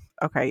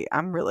 Okay,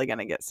 I'm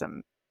gonna get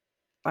some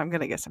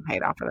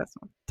hate off of this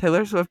one.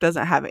 Taylor Swift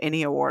doesn't have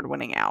any award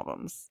winning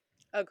albums.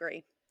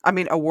 agree. I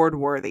mean award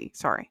worthy,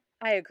 sorry.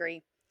 I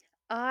agree.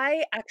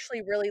 I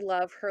actually really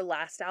love her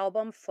last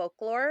album,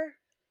 Folklore,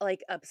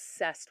 like,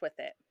 obsessed with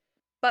it.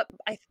 But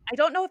I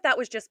don't know if that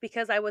was just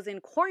because I was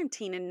in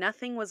quarantine and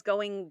nothing was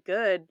going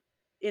good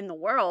in the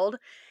world,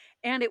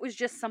 and it was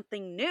just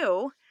something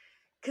new.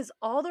 Because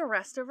all the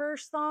rest of her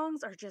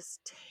songs are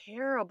just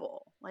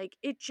terrible. Like,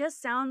 it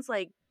just sounds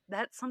like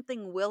that's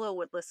something Willow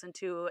would listen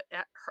to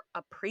at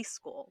a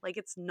preschool. Like,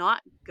 it's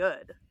not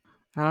good.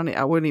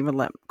 I wouldn't even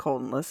let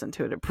Colton listen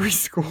to it at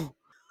preschool.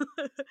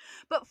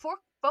 But for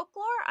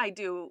Folklore, I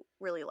do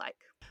really like.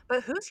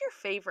 But who's your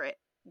favorite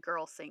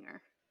girl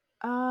singer?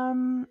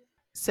 Um,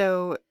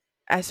 so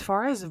as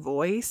far as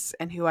voice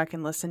and who I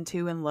can listen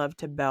to and love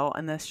to belt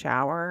in the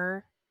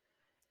shower,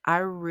 I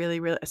really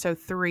so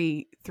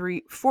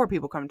four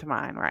people come to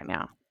mind right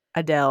now.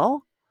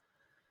 Adele,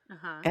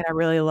 Uh-huh. and I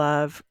really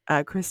love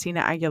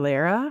Christina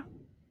Aguilera.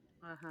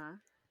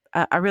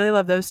 Uh-huh. I really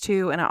love those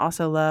two, and I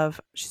also love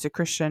she's a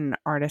Christian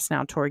artist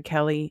now, Tori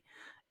Kelly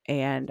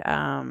and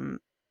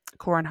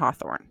Corin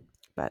Hawthorne.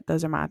 But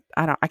those are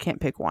I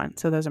can't pick one,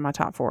 so those are my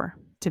top four.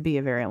 To be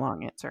a very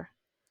long answer.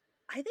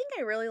 I think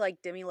I really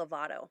like Demi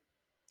Lovato.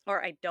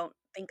 Or I don't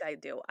think I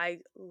do. I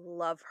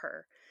love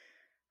her.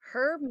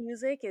 Her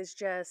music is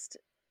just,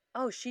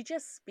 oh, she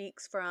just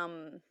speaks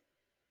from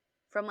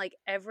like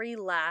every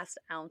last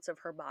ounce of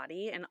her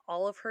body, and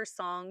all of her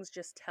songs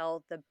just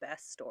tell the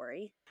best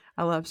story.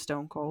 I love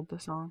Stone Cold the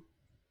song.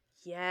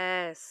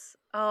 Yes.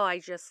 Oh, I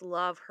just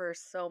love her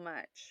so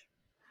much.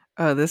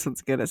 Oh, this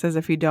one's good. It says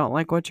if you don't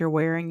like what you're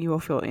wearing, you will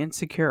feel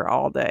insecure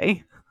all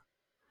day.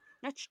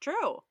 That's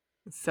true.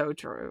 So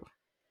true.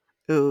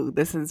 Ooh,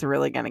 this is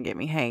really gonna get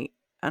me hate.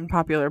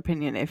 Unpopular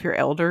opinion: if your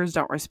elders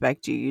don't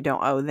respect you, you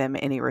don't owe them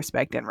any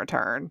respect in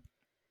return.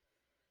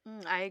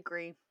 I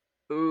agree.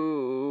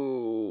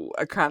 Ooh,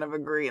 I kind of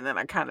agree, and then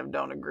I kind of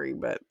don't agree,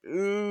 but I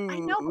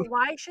know, ooh, but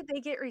why should they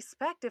get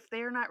respect if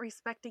they're not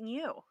respecting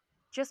you?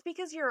 Just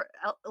because you're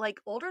like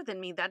older than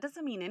me, that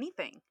doesn't mean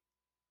anything.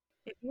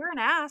 If you're an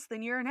ass,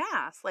 then you're an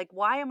ass. Like,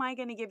 why am I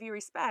going to give you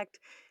respect?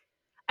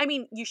 I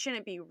mean, you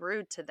shouldn't be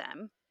rude to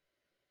them,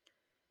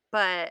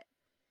 but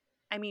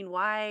I mean,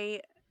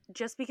 why?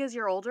 Just because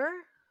you're older?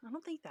 I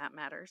don't think that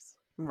matters.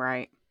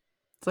 right.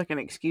 It's like an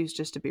excuse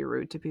just to be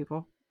rude to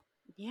people.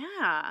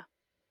 Yeah.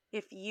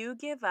 If you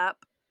give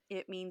up,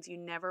 it means you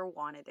never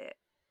wanted it.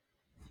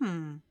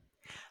 Hmm.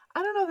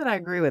 I don't know that I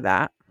agree with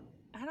that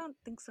I don't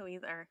think so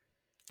either.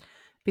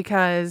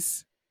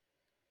 because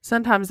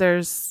sometimes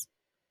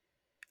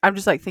I'm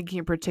just like thinking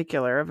in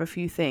particular of a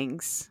few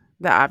things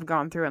that I've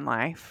gone through in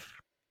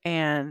life.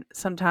 And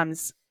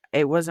sometimes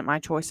it wasn't my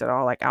choice at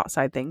all. Like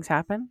outside things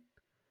happen.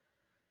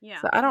 Yeah,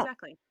 So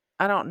exactly.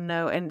 I don't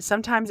know. And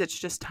sometimes it's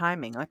just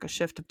timing, like a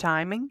shift of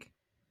timing.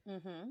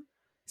 Mhm.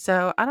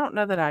 So I don't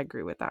know that I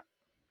agree with that.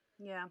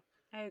 Yeah,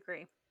 I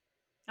agree.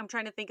 I'm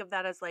trying to think of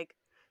that as like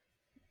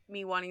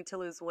me wanting to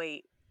lose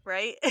weight,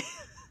 right?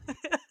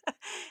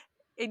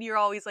 And you're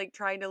always, like,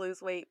 trying to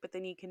lose weight, but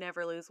then you can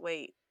never lose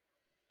weight.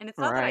 And it's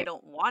not that I Right.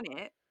 don't want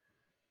it.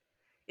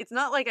 It's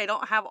not like I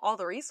don't have all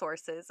the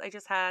resources. I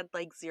just had,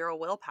 like, 0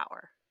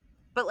 willpower.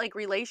 But, like,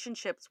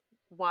 relationships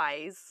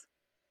wise,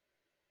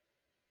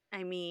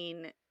 I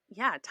mean,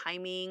 yeah,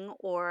 timing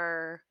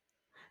or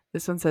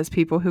This one says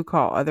people who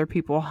call other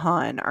people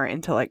hun are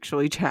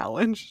intellectually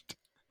challenged.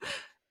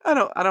 I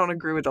don't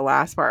agree with the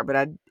last part,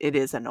 but it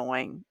is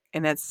annoying.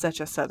 And it's such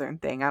a southern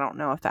thing. I don't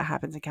know if that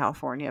happens in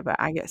California, but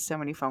I get so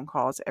many phone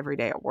calls every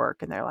day at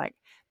work and they're like,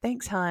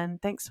 "Thanks, hun.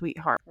 Thanks,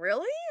 sweetheart."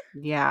 really?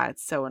 Yeah,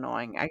 it's so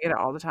annoying. I get it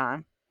all the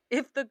time.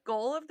 If the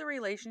goal of the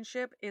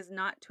relationship is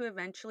not to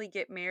eventually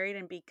get married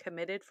and be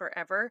committed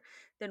forever,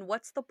 then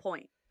what's the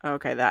point?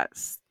 Okay,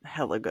 that's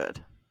hella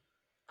good.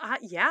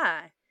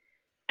 Yeah.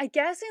 I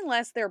guess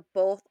unless they're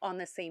both on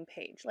the same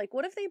page. Like,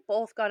 what if they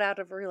both got out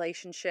of a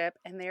relationship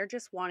and they're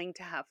just wanting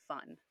to have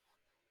fun,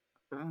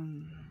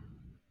 Mm.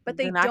 but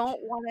they Then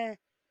don't want to?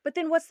 But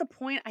then what's the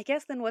point? I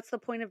guess then what's the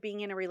point of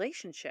being in a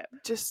relationship?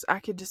 I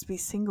could just be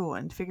single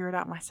and figure it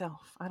out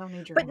myself. I don't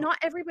need your But help. not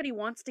everybody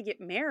wants to get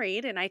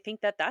married. And I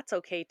think that that's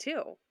okay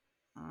too.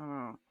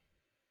 Oh,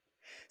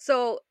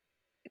 So,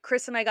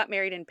 Chris and I got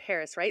married in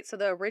Paris, right? So,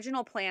 the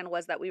original plan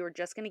was that we were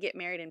just going to get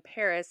married in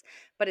Paris,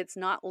 but it's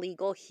not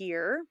legal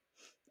here.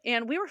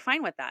 And we were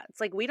fine with that.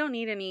 It's like we don't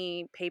need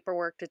any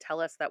paperwork to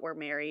tell us that we're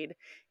married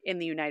in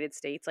the United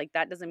States. Like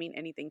that doesn't mean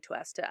anything to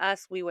us. To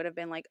us, we would have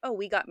been like, "Oh,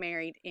 we got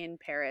married in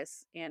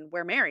Paris and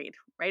we're married."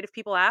 Right? If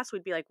people asked,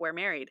 we'd be like, "We're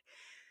married."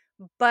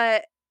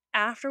 But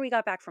after we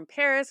got back from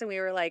Paris and we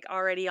were like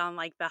already on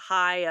like the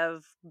high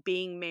of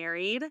being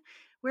married,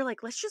 we're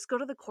like, "Let's just go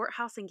to the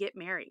courthouse and get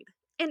married."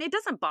 And it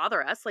doesn't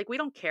bother us. Like we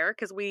don't care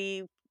cuz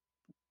we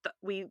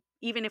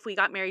even if we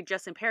got married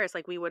just in Paris,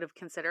 like we would have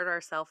considered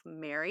ourselves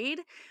married,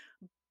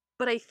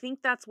 but I think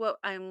that's what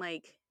I'm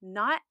like,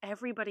 not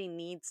everybody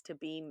needs to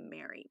be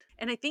married.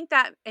 And I think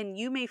that, and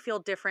you may feel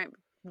different,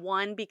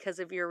 one, because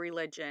of your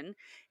religion,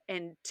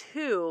 and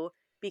two,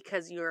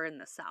 because you're in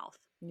the South.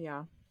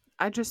 yeah.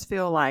 I just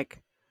feel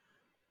like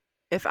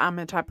if I'm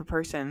the type of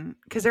person,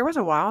 because there was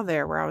a while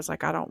there where I was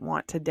like, I don't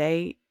want to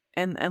date.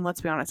 And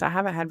let's be honest, I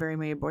haven't had very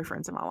many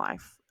boyfriends in my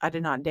life. I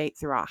did not date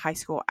throughout high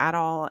school at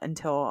all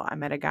until I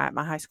met a guy at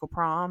my high school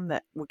prom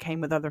that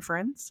came with other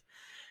friends.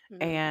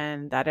 Hmm.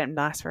 And that didn't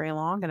last very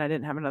long. And I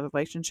didn't have another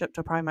relationship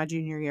till probably my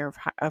junior year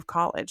of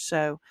college.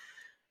 So,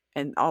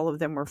 and all of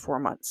them were 4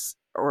 months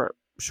or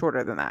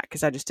shorter than that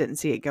because I just didn't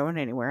see it going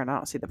anywhere and I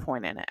don't see the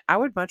point in it. I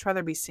would much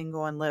rather be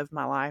single and live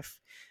my life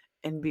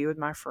and be with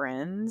my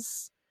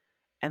friends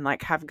and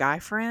like have guy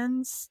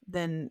friends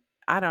than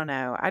I don't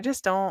know. I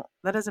just don't,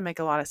 that doesn't make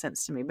a lot of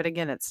sense to me. But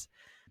again, it's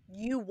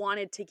You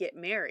wanted to get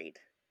married.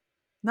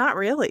 not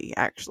really,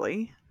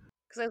 actually.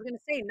 Because I was going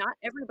to say, not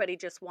everybody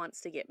just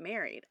wants to get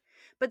married.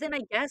 But then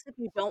I guess if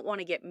you don't want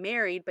to get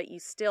married, but you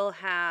still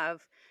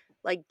have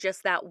like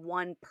just that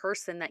one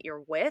person that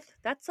you're with,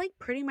 that's like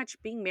pretty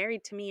much being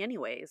married to me,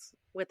 anyways,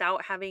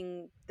 without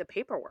having the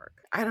paperwork.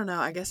 I don't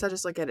know. I guess I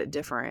just look at it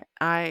different.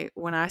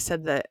 When I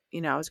said that,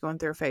 I was going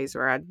through a phase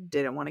where I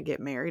didn't want to get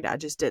married, I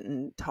just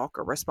didn't talk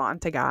or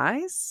respond to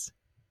guys.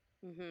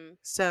 Hmm.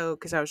 So,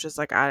 because I was just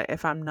like,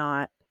 if I'm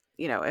not,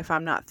 if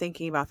I'm not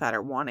thinking about that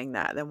or wanting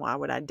that, then why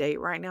would I date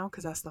right now?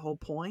 Because that's the whole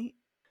point.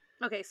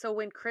 Okay, so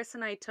when Chris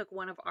and I took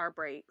one of our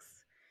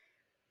breaks,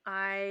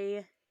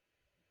 I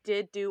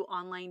did do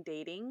online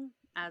dating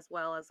as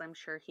well as I'm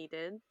sure he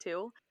did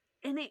too.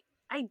 And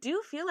I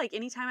do feel like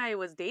anytime I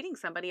was dating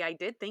somebody, I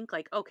did think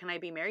like, "Oh, can I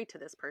be married to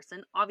this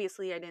person?"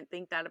 Obviously, I didn't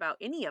think that about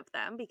any of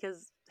them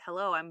because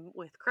hello, I'm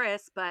with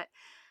Chris, but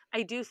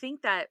I do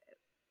think that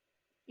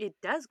it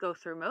does go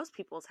through most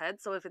people's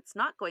heads. So if it's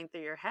not going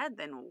through your head,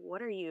 then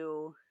what are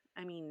you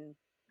I mean,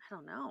 I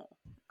don't know.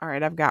 All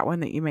right, I've got one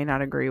that you may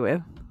not agree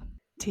with.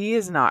 Tea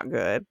is not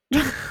good.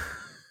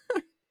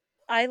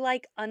 I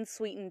like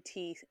unsweetened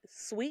tea.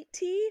 Sweet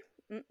tea?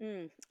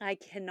 I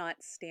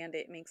cannot stand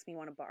it. It makes me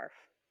want to barf.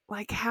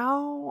 Like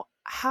how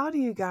do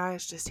you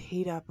guys just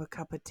heat up a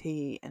cup of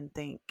tea and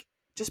think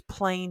just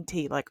plain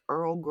tea like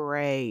Earl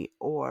Grey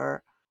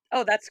or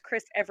Oh, that's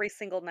Chris every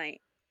single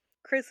night.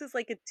 Chris is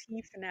like a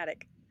tea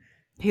fanatic.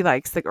 he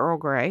likes the Earl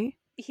Grey?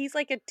 He's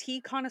like a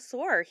tea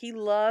connoisseur. He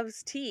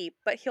loves tea,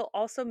 but he'll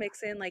also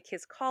mix in like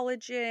his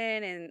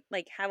collagen and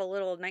like have a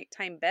little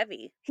nighttime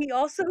bevy. He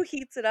also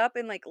heats it up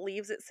and like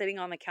leaves it sitting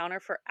on the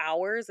counter for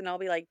hours. And I'll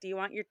be like, "Do you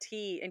want your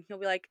tea?" And he'll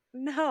be like,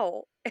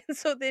 "No." And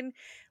so then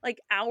like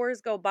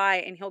hours go by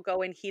and he'll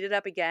go and heat it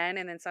up again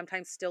and then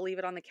sometimes still leave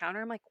it on the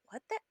counter. I'm like,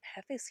 "What the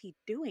F is he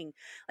doing?"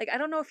 Like, I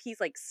don't know if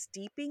he's like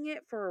steeping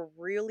it for a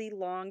really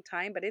long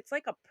time, but it's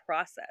like a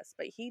process.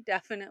 But he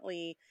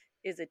definitely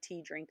is a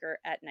tea drinker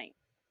at night.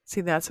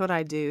 See, that's what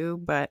I do,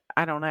 but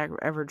I don't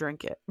ever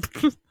drink it.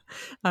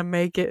 I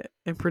make it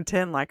and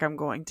pretend like I'm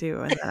going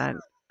to, and then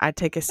I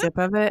take a sip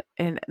of it.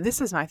 And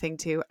this is my thing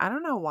too. I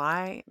don't know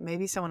why.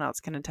 Maybe someone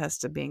else can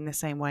attest to being the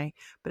same way,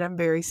 but I'm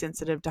very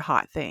sensitive to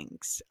hot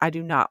things. I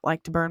do not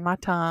like to burn my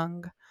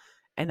tongue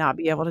and not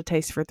be able to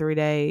taste for 3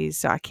 days,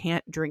 so I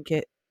can't drink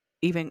it.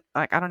 even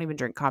like I don't even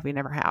drink coffee,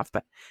 never have,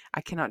 but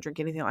I cannot drink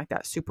anything like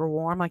that super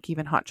warm, like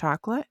even hot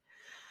chocolate.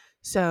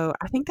 So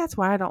I think that's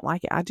why I don't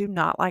like it. I do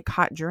not like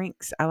hot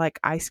drinks. I like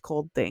ice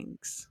cold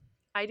things.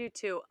 I do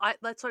too.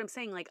 That's what I'm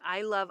saying. Like,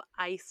 I love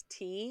iced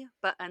tea,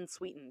 but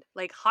unsweetened.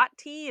 Like, hot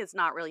tea is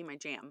not really my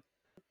jam.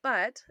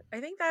 But I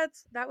think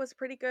that was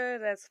pretty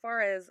good as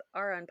far as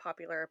our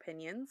unpopular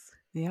opinions.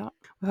 Yeah.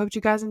 I hope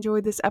you guys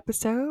enjoyed this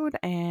episode,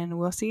 and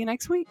we'll see you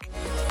next week.